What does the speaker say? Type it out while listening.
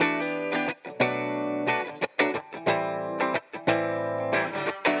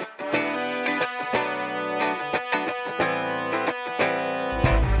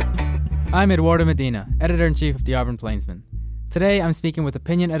I'm Eduardo Medina, Editor-in-Chief of the Auburn Plainsman. Today, I'm speaking with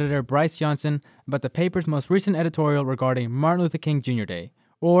opinion editor Bryce Johnson about the paper's most recent editorial regarding Martin Luther King Jr. Day,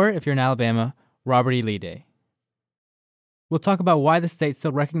 or, if you're in Alabama, Robert E. Lee Day. We'll talk about why the state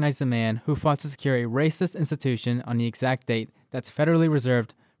still recognizes a man who fought to secure a racist institution on the exact date that's federally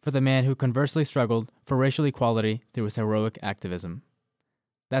reserved for the man who conversely struggled for racial equality through his heroic activism.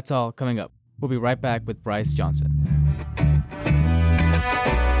 That's all coming up. We'll be right back with Bryce Johnson.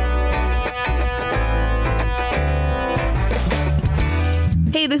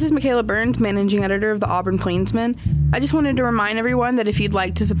 Hey, this is Michaela Burns, managing editor of the Auburn Plainsman. I just wanted to remind everyone that if you'd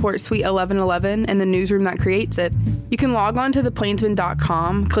like to support Suite 1111 and the newsroom that creates it, you can log on to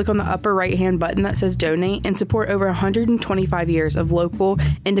theplainsman.com, click on the upper right-hand button that says Donate, and support over 125 years of local,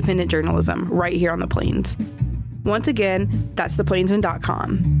 independent journalism right here on the Plains. Once again, that's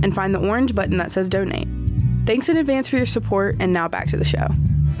theplainsman.com, and find the orange button that says Donate. Thanks in advance for your support, and now back to the show.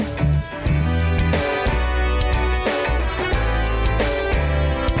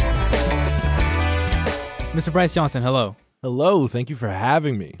 Mr. Bryce Johnson, hello. Hello, thank you for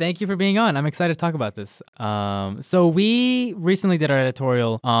having me. Thank you for being on. I'm excited to talk about this. So we recently did our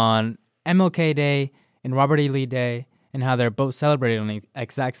editorial on MLK Day and Robert E. Lee Day and how they're both celebrated on the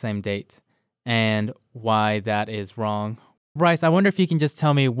exact same date and why that is wrong. Bryce, I wonder if you can just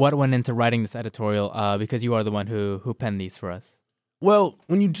tell me what went into writing this editorial because you are the one who penned these for us. Well,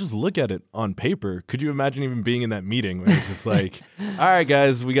 when you just look at it on paper, could you imagine even being in that meeting where it's just like, all right,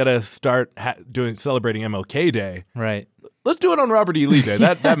 guys, we got to start celebrating MLK Day. Right. Let's do it on Robert E. Lee Day.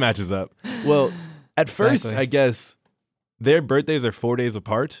 That matches up. Well, at first, I guess their birthdays are 4 days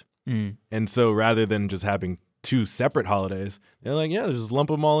apart. And so rather than just having two separate holidays, they're like, yeah, just lump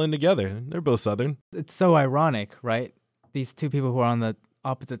them all in together. They're both Southern. It's so ironic, right? These two people who are on the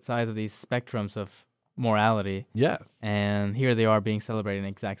opposite sides of these spectrums of morality. Yeah. And here they are being celebrated on the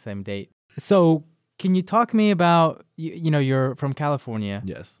exact same date. So can you talk to me about, you're from California.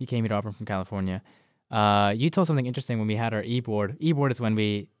 Yes. You came to Auburn from California. You told something interesting when we had our e-board. E-board is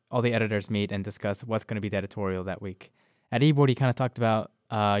when all the editors meet and discuss what's going to be the editorial that week. At e-board, you kind of talked about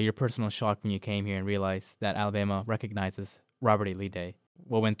your personal shock when you came here and realized that Alabama recognizes Robert E. Lee Day.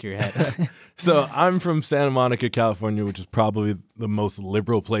 What went through your head? So I'm from Santa Monica, California, which is probably the most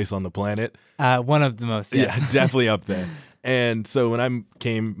liberal place on the planet. One of the most, yes. Yeah, definitely up there. And so when I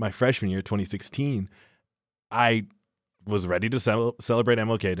came my freshman year, 2016, I was ready to celebrate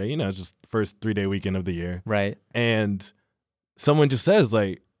MLK Day. It's just the first 3-day weekend of the year. Right. And someone just says,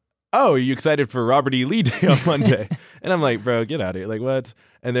 like, oh, are you excited for Robert E. Lee Day on Monday? And I'm like, bro, get out of here. Like, what?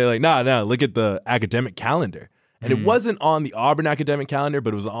 And they're like, no, look at the academic calendar. And it wasn't on the Auburn academic calendar,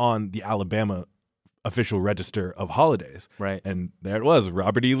 but it was on the Alabama official register of holidays. Right. And there it was,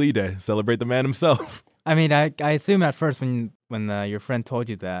 Robert E. Lee Day. Celebrate the man himself. I mean, I assume at first when your friend told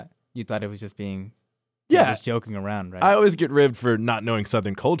you that, you thought it was just being just joking around, right? I always get ribbed for not knowing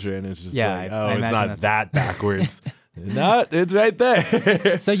Southern culture, and it's just I it's not that backwards. No, it's right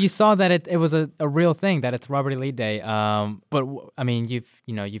there. So you saw that it was a real thing, that it's Robert E. Lee Day. But I mean, you've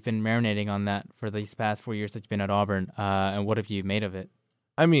been marinating on that for these past 4 years that you've been at Auburn. And what have you made of it?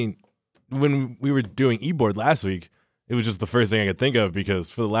 I mean, when we were doing e-board last week, it was just the first thing I could think of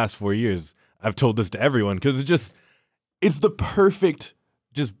because for the last 4 years, I've told this to everyone because it's the perfect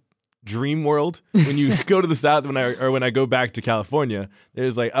just dream world. When you go to the South, when I go back to California,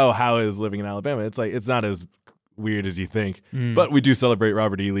 there's like, oh, how is living in Alabama? It's like, it's not as weird as you think, but we do celebrate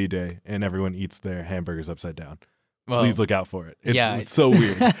Robert E. Lee Day, and everyone eats their hamburgers upside down. Well, please look out for it. It's so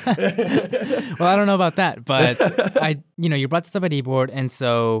weird. Well, I don't know about that, but you brought this up at eBoard, and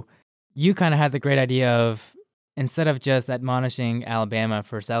so you kind of had the great idea of, instead of just admonishing Alabama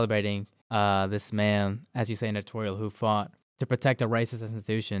for celebrating this man, as you say in editorial, who fought to protect a racist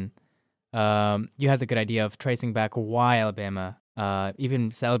institution, you had the good idea of tracing back why Alabama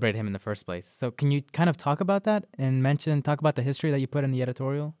even celebrated him in the first place. So can you kind of talk about that and talk about the history that you put in the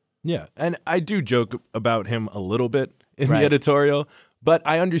editorial? Yeah, and I do joke about him a little bit in the editorial, but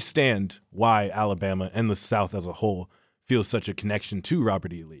I understand why Alabama and the South as a whole feels such a connection to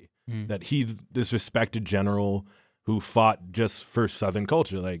Robert E. Lee, that he's this respected general who fought just for Southern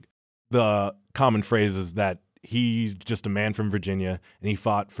culture. Like, the common phrase is that he's just a man from Virginia and he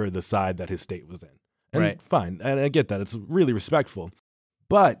fought for the side that his state was in. And fine, and I get that. It's really respectful.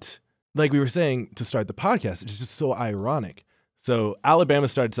 But like we were saying to start the podcast, it's just so ironic. So Alabama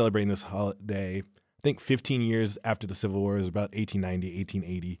started celebrating this holiday, I think 15 years after the Civil War. It was about 1890,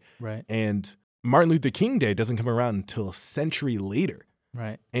 1880. Right. And Martin Luther King Day doesn't come around until a century later.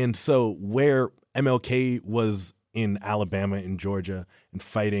 Right. And so where MLK was in Alabama and Georgia and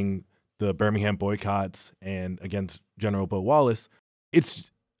fighting the Birmingham boycotts and against General Bo Wallace,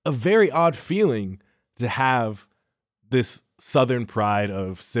 it's a very odd feeling to have this Southern pride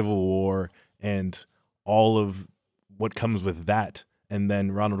of Civil War and all of what comes with that. And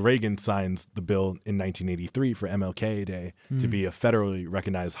then Ronald Reagan signs the bill in 1983 for MLK Day to be a federally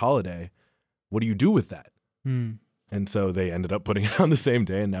recognized holiday. What do you do with that? And so they ended up putting it on the same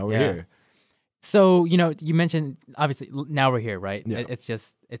day, and now we're here. So, you mentioned, obviously, now we're here, right? Yeah.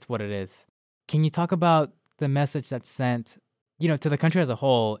 It's what it is. Can you talk about the message that's sent, to the country as a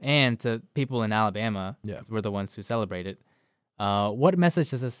whole and to people in Alabama? Yeah. We're the ones who celebrate it. What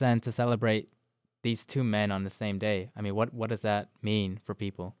message does it send to celebrate these two men on the same day? I mean, what does that mean for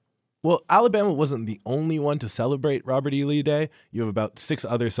people? Well, Alabama wasn't the only one to celebrate Robert E. Lee Day. You have about 6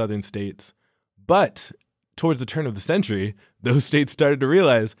 other southern states. But towards the turn of the century, those states started to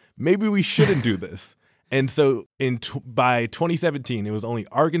realize maybe we shouldn't do this. And so by 2017, it was only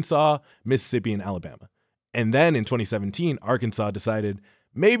Arkansas, Mississippi, and Alabama. And then in 2017, Arkansas decided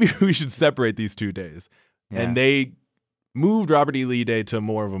maybe we should separate these 2 days. Yeah. And they moved Robert E. Lee Day to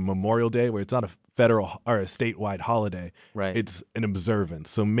more of a Memorial Day where it's not a federal or a statewide holiday. Right. It's an observance.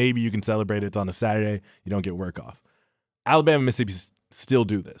 So maybe you can celebrate it. It's on a Saturday. You don't get work off. Alabama and Mississippi still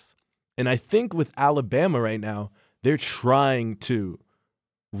do this. And I think with Alabama right now, they're trying to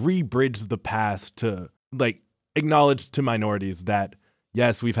re-bridge the past to acknowledge to minorities that,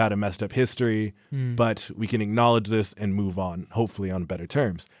 yes, we've had a messed up history, but we can acknowledge this and move on, hopefully on better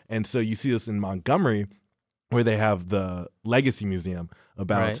terms. And so you see this in Montgomery, where they have the Legacy Museum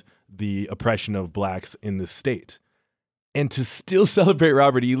about the oppression of blacks in the state. And to still celebrate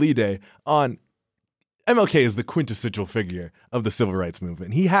Robert E. Lee Day on MLK is the quintessential figure of the civil rights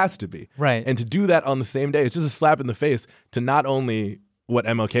movement. He has to be. Right. And to do that on the same day, it's just a slap in the face to not only what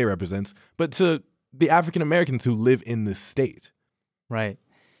MLK represents, but to the African Americans who live in this state. Right.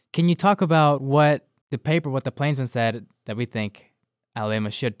 Can you talk about what the Plainsman said that we think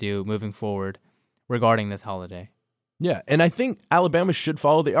Alabama should do moving forward regarding this holiday? Yeah, and I think Alabama should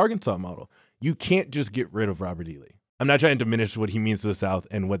follow the Arkansas model. You can't just get rid of Robert E. Lee. I'm not trying to diminish what he means to the South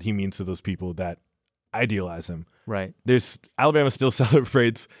and what he means to those people that idealize him. Right. Alabama still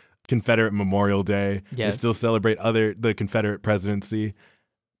celebrates Confederate Memorial Day. Yes. They still celebrate the Confederate presidency.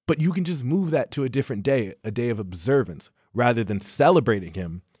 But you can just move that to a different day, a day of observance, rather than celebrating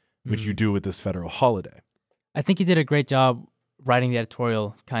him, which you do with this federal holiday. I think you did a great job writing the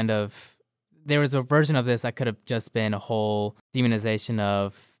editorial. There was a version of this that could have just been a whole demonization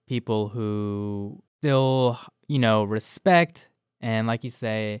of people who still, respect and, like you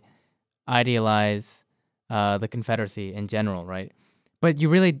say, idealize the Confederacy in general, right? But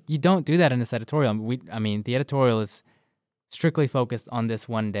you don't do that in this editorial. The editorial is strictly focused on this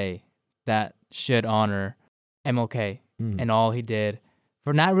one day that should honor MLK and all he did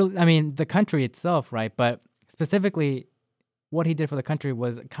for not really, the country itself, right? But specifically, what he did for the country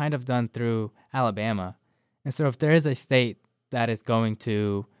was kind of done through Alabama. And so if there is a state that is going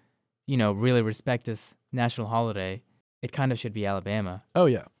to, really respect this national holiday, it kind of should be Alabama. Oh,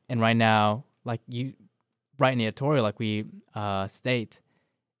 yeah. And right now, like you write in the editorial, like we state,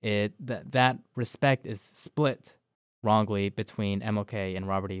 that respect is split wrongly between MLK and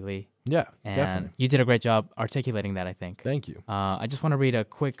Robert E. Lee. Yeah, and definitely. You did a great job articulating that, I think. Thank you. I just want to read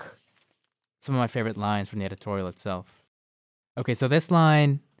some of my favorite lines from the editorial itself. Okay, so this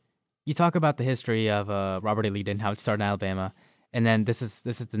line, you talk about the history of Robert E. Lee and how it started in Alabama, and then this is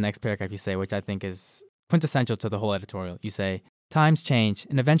the next paragraph you say, which I think is quintessential to the whole editorial. You say, "Times change,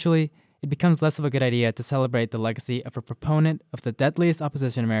 and eventually it becomes less of a good idea to celebrate the legacy of a proponent of the deadliest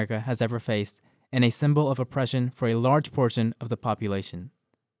opposition America has ever faced and a symbol of oppression for a large portion of the population.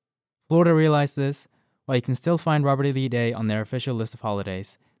 Florida realized this. While you can still find Robert E. Lee Day on their official list of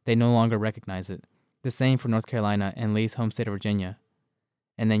holidays, they no longer recognize it. The same for North Carolina and Lee's home state of Virginia."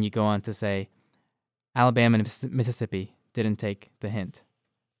 And then you go on to say, Alabama and Mississippi didn't take the hint.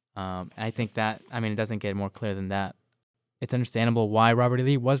 I think that, it doesn't get more clear than that. It's understandable why Robert E.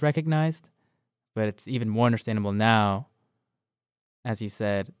 Lee was recognized, but it's even more understandable now, as you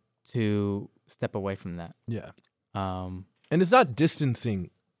said, to step away from that. Yeah. And it's not distancing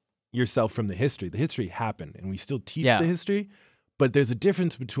yourself from the history. The history happened, and we still teach the history, but there's a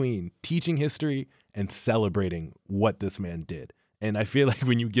difference between teaching history and celebrating what this man did. And I feel like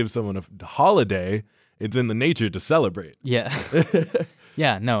when you give someone a holiday, it's in the nature to celebrate. Yeah.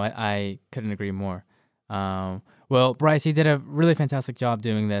 Yeah, no, I couldn't agree more. Well, Bryce, you did a really fantastic job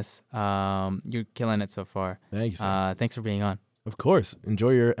doing this. You're killing it so far. Thank you, sir. Thanks for being on. Of course.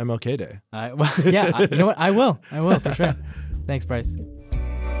 Enjoy your MLK Day. You know what? I will for sure. Thanks, Bryce.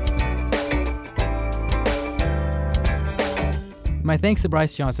 My thanks to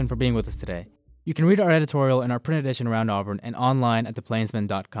Bryce Johnson for being with us today. You can read our editorial in our print edition around Auburn and online at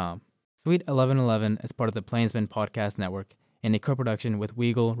theplainsman.com. Suite 1111 is part of the Plainsman Podcast Network in a co-production with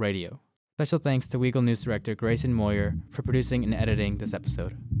Weagle Radio. Special thanks to Weagle News Director Grayson Moyer for producing and editing this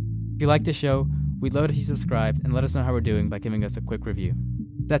episode. If you like the show, we'd love it if you subscribed and let us know how we're doing by giving us a quick review.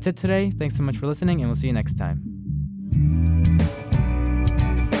 That's it today. Thanks so much for listening, and we'll see you next time.